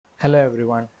Hello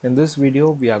everyone, in this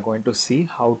video we are going to see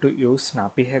how to use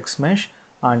snappyHexMesh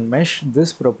and mesh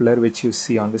this propeller which you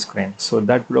see on the screen. So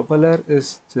that propeller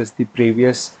is just the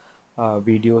previous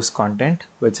video's content,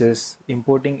 which is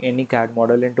importing any CAD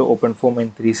model into OpenFOAM in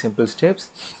 3 simple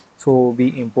steps. So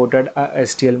we imported a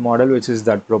STL model which is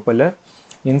that propeller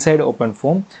inside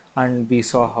OpenFOAM, and we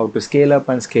saw how to scale up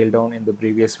and scale down in the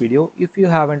previous video. If you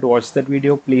haven't watched that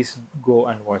video, please go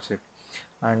and watch it.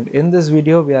 And in this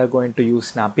video we are going to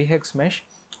use snappyHexMesh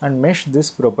and mesh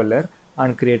this propeller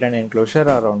and create an enclosure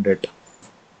around it.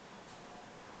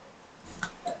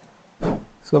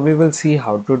 So we will see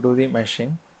how to do the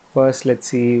meshing. First, let's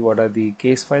see what are the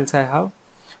case files I have.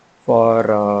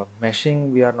 For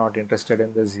meshing, we are not interested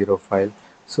in the 0 file,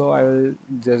 so I will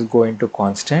just go into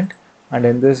constant, and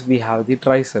in this we have the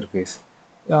tri-surface.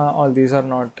 All these are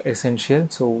not essential,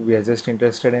 so we are just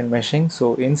interested in meshing.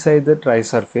 So inside the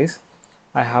tri-surface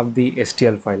I have the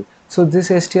STL file. So this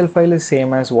STL file is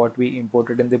same as what we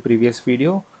imported in the previous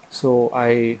video, so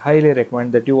I highly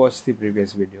recommend that you watch the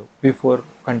previous video before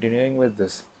continuing with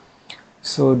this.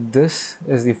 So this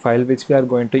is the file which we are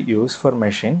going to use for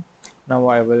meshing. Now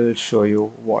I will show you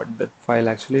what the file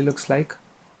actually looks like.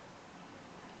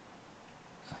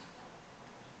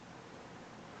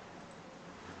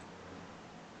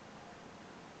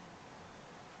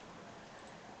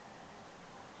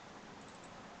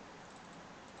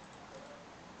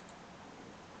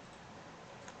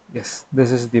 Yes,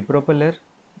 this is the propeller,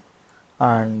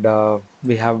 and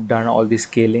we have done all the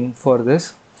scaling for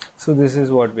this. So this is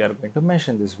what we are going to mesh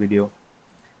in this video,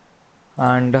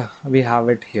 and we have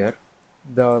it here.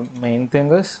 The main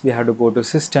thing is we have to go to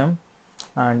system,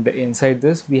 and inside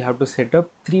this we have to set up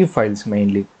 3 files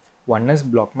mainly. One is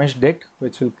block mesh deck,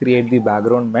 which will create the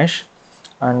background mesh,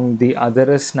 and the other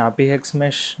is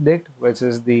snappyHexMesh deck, which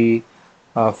is the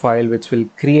file which will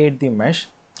create the mesh,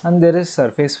 and there is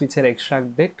surface feature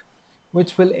extract deck,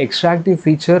 which will extract the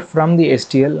feature from the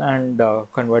STL and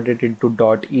convert it into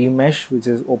 .emesh, which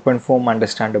is OpenFOAM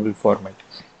understandable format.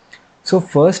 So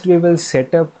first we will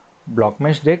set up block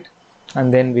mesh deck,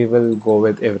 and then we will go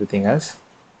with everything else.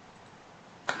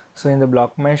 So in the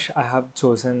block mesh, I have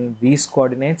chosen these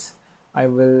coordinates. I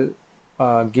will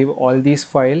give all these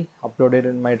file uploaded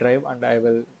in my drive, and I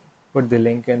will put the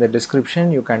link in the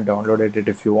description. You can download it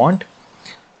if you want.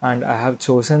 And I have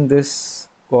chosen this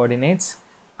coordinates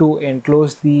to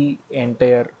enclose the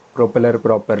entire propeller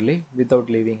properly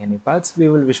without leaving any paths. We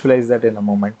will visualize that in a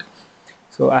moment.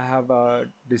 So I have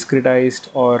discretized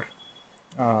or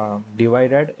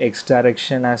divided x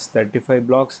direction as 35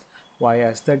 blocks, y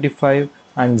as 35,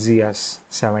 and z as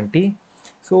 70.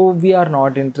 So we are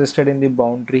not interested in the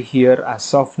boundary here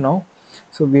as of now,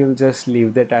 so we will just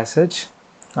leave that as such.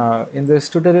 In this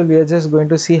tutorial we are just going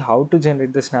to see how to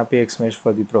generate the snappyHexMesh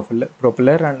for the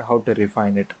propeller and how to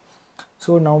refine it.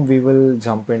 So now we will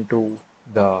jump into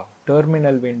the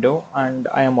terminal window, and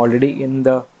I am already in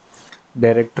the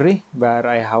directory where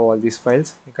I have all these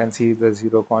files. You can see the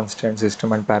 0 constant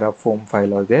system and parafoam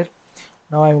file are there.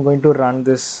 Now I'm going to run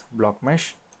this block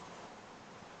mesh.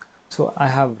 So I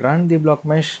have run the block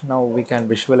mesh. Now we can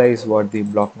visualize what the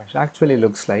block mesh actually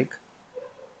looks like.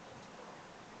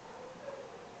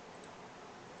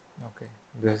 Okay,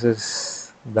 this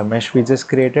is the mesh we just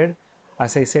created.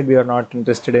 As I said, we are not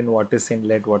interested in what is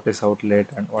inlet, what is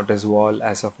outlet, and what is wall.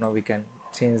 As of now, we can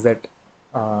change that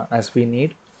as we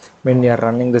need when we are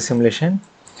running the simulation.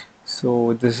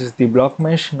 So this is the block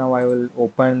mesh. Now I will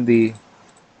open the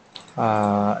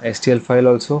STL file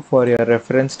also for your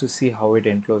reference to see how it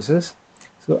encloses.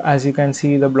 So as you can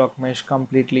see, the block mesh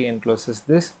completely encloses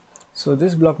this. So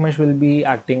this block mesh will be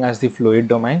acting as the fluid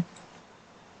domain,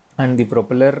 and the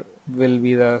propeller will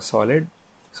be the solid.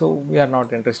 So we are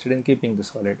not interested in keeping the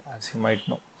solid, as you might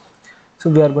know. So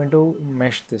we are going to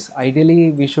mesh this.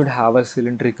 Ideally we should have a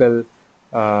cylindrical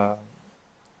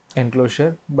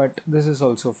enclosure, but this is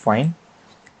also fine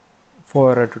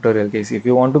for a tutorial case. If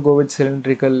you want to go with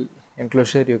cylindrical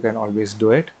enclosure, you can always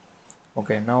do it.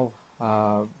 Okay, now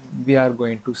we are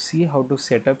going to see how to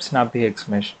set up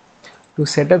snappyHexMesh. To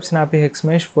set up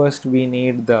snappyHexMesh, first we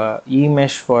need the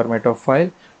emesh format of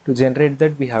file. To generate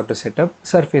that, we have to set up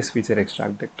surface feature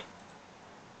extract deck.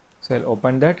 So I'll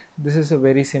open that. This is a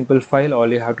very simple file.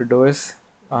 All you have to do is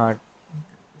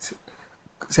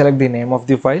select the name of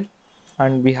the file,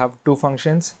 and we have 2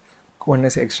 functions. One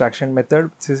is extraction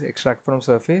method, which is extract from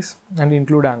surface, and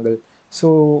include angle.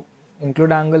 So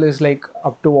include angle is like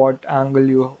up to what angle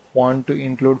you want to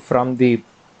include from the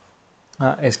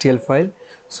STL file.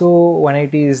 So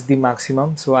 180 is the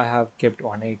maximum, so I have kept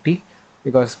 180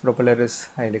 because propeller is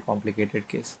highly complicated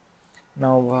case.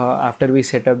 Now after we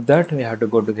set up that, we have to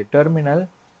go to the terminal,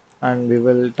 and we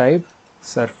will type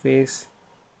surface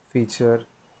feature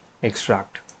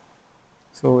extract.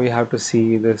 So we have to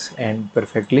see this end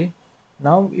perfectly.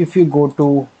 Now if you go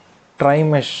to try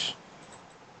mesh,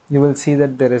 you will see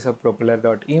that there is a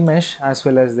propeller.emesh as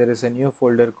well as there is a new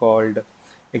folder called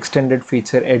extended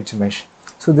feature edge mesh.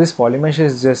 So this polymesh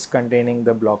is just containing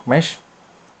the block mesh.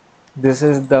 This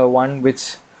is the one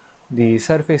which the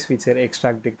surface feature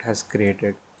extract dict has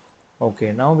created.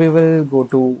 Okay, now we will go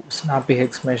to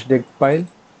snappyHexMesh dict file.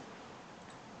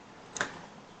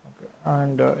 Okay.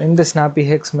 And in the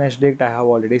snappyHexMesh dict I have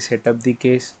already set up the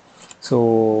case.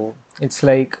 So it's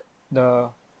like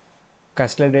the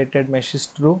castellated mesh is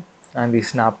true and the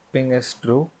snapping is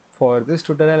true. For this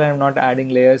tutorial I am not adding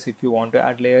layers. If you want to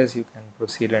add layers you can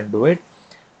proceed and do it.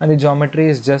 And the geometry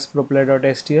is just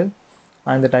propeller.stl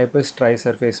and the type is try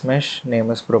surface mesh,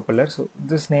 name is propeller. So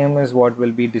this name is what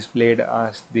will be displayed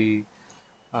as the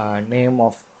name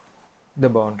of the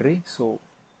boundary. So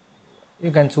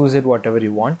you can choose it whatever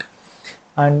you want,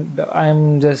 and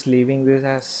I'm just leaving this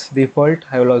as default.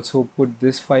 I will also put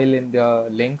this file in the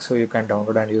link so you can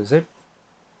download and use it.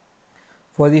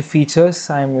 For the features,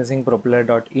 I am using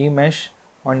propeller.emesh.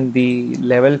 On the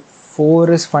level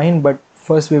 4 is fine, but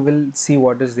first we will see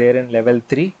what is there in level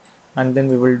 3 and then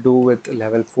we will do with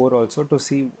level 4 also to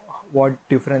see what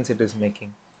difference it is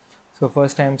making. So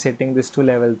first I am setting this to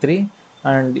level 3,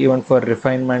 and even for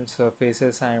refinement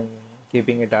surfaces I am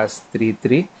keeping it as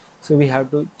 3.3. So we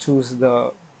have to choose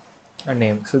the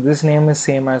name. So this name is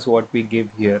same as what we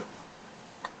give here,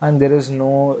 and there is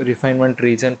no refinement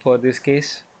region for this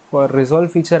case. For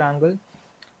resolve feature angle,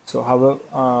 so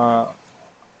however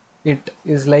it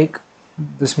is like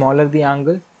the smaller the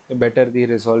angle the better the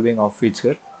resolving of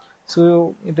feature.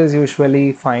 So it is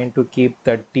usually fine to keep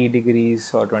 30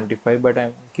 degrees or 25, but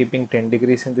I'm keeping 10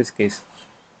 degrees in this case.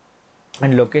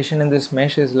 And location in this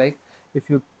mesh is like, if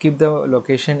you keep the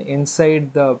location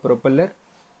inside the propeller,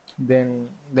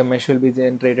 then the mesh will be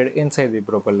generated inside the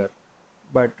propeller,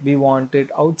 but we want it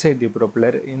outside the propeller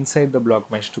inside the block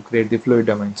mesh to create the fluid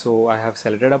domain. So I have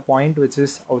selected a point which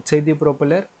is outside the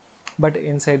propeller but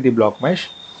inside the block mesh,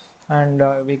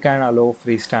 and we can allow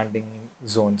freestanding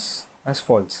zones as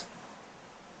false.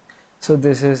 So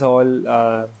this is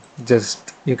all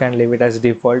just you can leave it as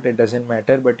default, it doesn't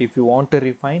matter, but if you want to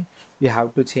refine you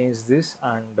have to change this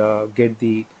and get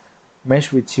the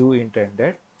mesh which you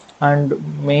intended.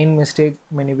 And main mistake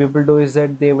many people do is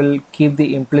that they will keep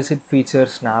the implicit feature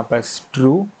snap as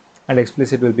true and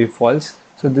explicit will be false.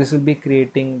 So this will be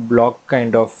creating block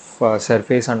kind of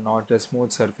surface and not a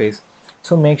smooth surface.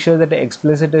 So make sure that the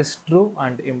explicit is true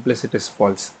and implicit is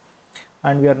false.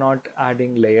 And we are not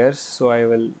adding layers, so I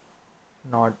will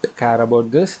not care about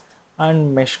this.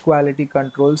 And mesh quality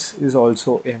controls is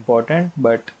also important,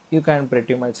 but you can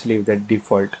pretty much leave that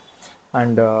default.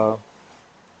 And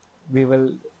we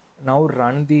will now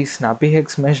run the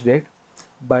snappyHexMesh dict,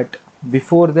 but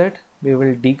before that we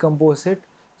will decompose it.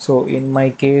 So in my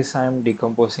case I am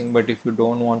decomposing, but if you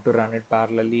don't want to run it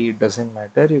parallelly it doesn't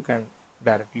matter, you can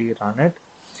directly run it.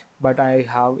 But I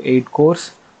have 8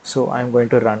 cores, so I'm going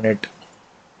to run it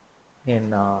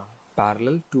in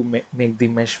parallel to make the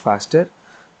mesh faster.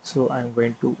 So I'm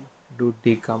going to do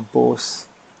decompose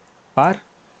par.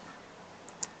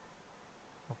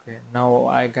 Okay, now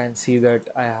I can see that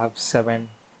I have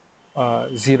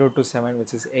 0 to 7,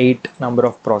 which is 8 number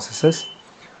of processes.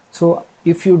 So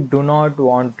if you do not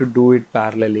want to do it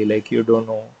parallelly, like you don't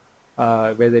know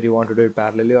whether you want to do it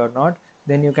parallelly or not,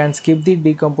 then you can skip the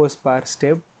decompose par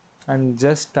step and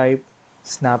just type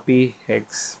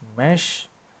snappyHexMesh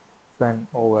when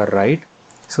override.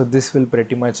 So this will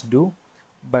pretty much do,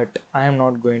 but I am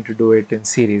not going to do it in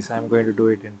series, I am going to do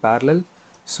it in parallel.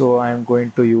 So I am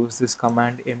going to use this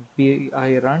command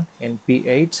npi run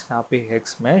np8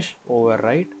 snappyHexMesh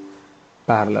override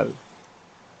parallel.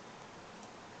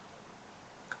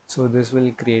 So this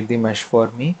will create the mesh for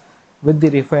me with the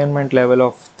refinement level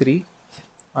of 3,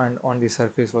 and on the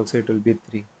surface also it will be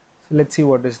 3. So let's see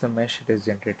what is the mesh it is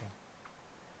generating.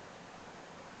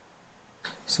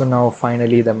 So now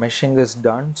finally the meshing is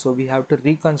done. So we have to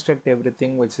reconstruct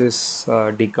everything which is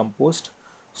decomposed.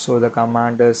 So the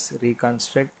command is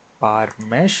reconstruct par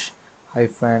mesh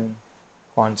hyphen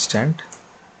constant.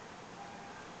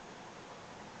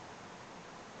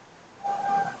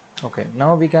 Okay,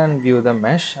 now we can view the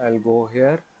mesh. I'll go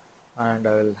here and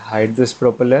I will hide this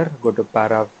propeller, go to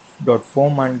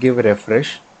para.foam and give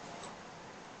refresh.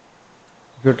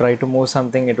 If you try to move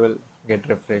something it will get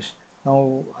refreshed.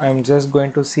 Now I'm just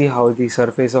going to see how the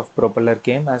surface of propeller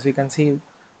came. As we can see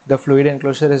the fluid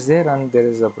enclosure is there and there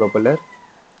is a propeller.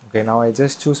 Okay, now I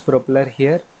just choose propeller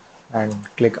here and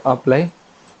click apply,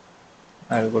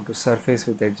 I'll go to surface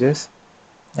with edges.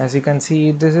 As you can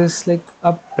see, this is like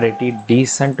a pretty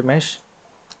decent mesh,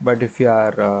 but if you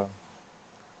are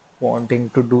wanting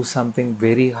to do something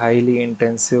very highly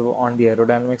intensive on the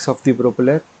aerodynamics of the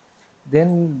propeller,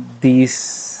 then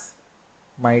these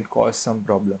might cause some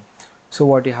problem. So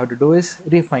what you have to do is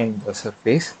refine the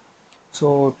surface.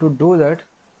 So to do that,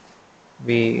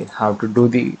 we have to do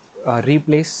the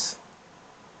replace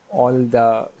all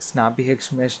the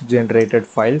snappyHexMesh generated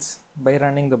files by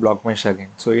running the block mesh again.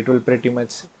 So it will pretty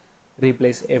much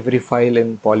replace every file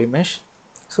in polymesh.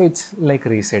 So it's like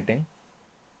resetting.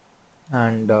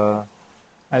 And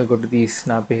I'll go to the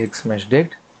snappyHexMesh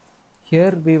dict.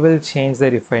 Here we will change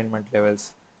the refinement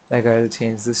levels. Like I'll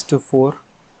change this to 4.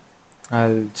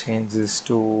 I'll change this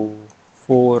to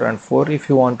 4 and 4. If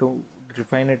you want to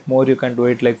refine it more, you can do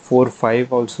it like 4,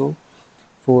 5 also.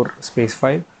 4 space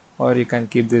 5, or you can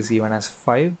keep this even as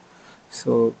 5.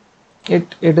 So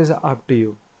it is up to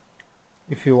you.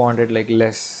 If you want it like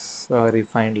less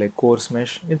refined, like coarse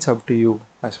mesh, it's up to you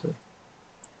as well.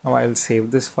 Now I'll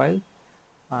save this file,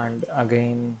 and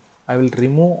again I will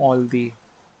remove all the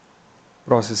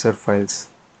processor files.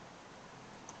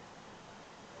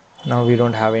 Now we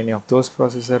don't have any of those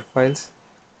processor files,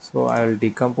 so I will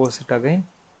decompose it again,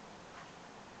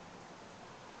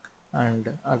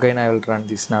 and again I will run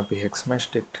the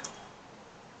snappyHexMesh dict.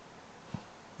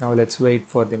 Now let's wait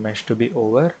for the mesh to be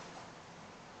over.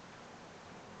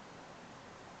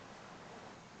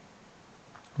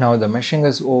 Now the meshing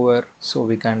is over, so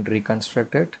we can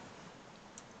reconstruct it.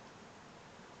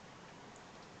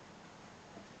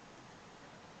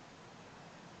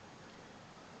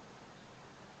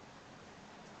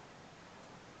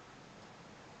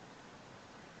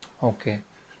 Okay,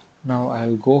 now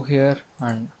I'll go here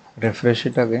and refresh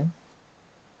it again.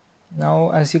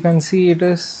 Now as you can see, it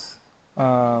is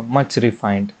much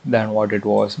refined than what it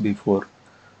was before.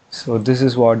 So this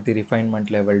is what the refinement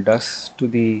level does to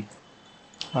the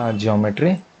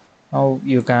geometry. Now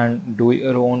you can do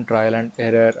your own trial and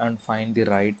error and find the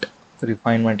right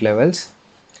refinement levels.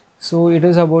 So it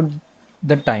is about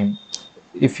the time.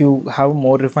 If you have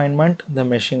more refinement, the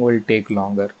meshing will take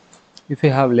longer. If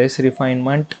you have less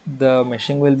refinement, the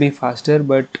meshing will be faster,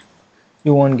 but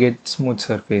you won't get smooth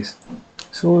surface.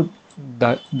 So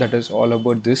that is all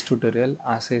about this tutorial.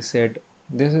 As I said,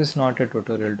 this is not a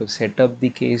tutorial to set up the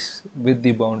case with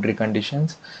the boundary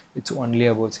conditions. It's only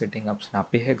about setting up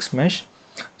snappyHexMesh.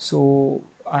 So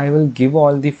I will give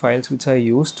all the files which I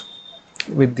used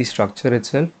with the structure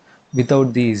itself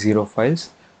without the zero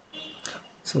files.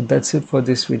 So that's it for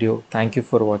this video. Thank you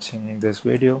for watching this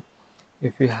video.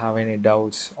 If you have any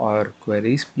doubts or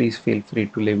queries, please feel free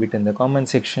to leave it in the comment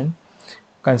section.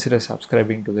 Consider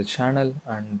subscribing to the channel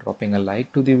and dropping a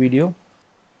like to the video.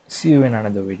 See you in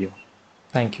another video.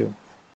 Thank you.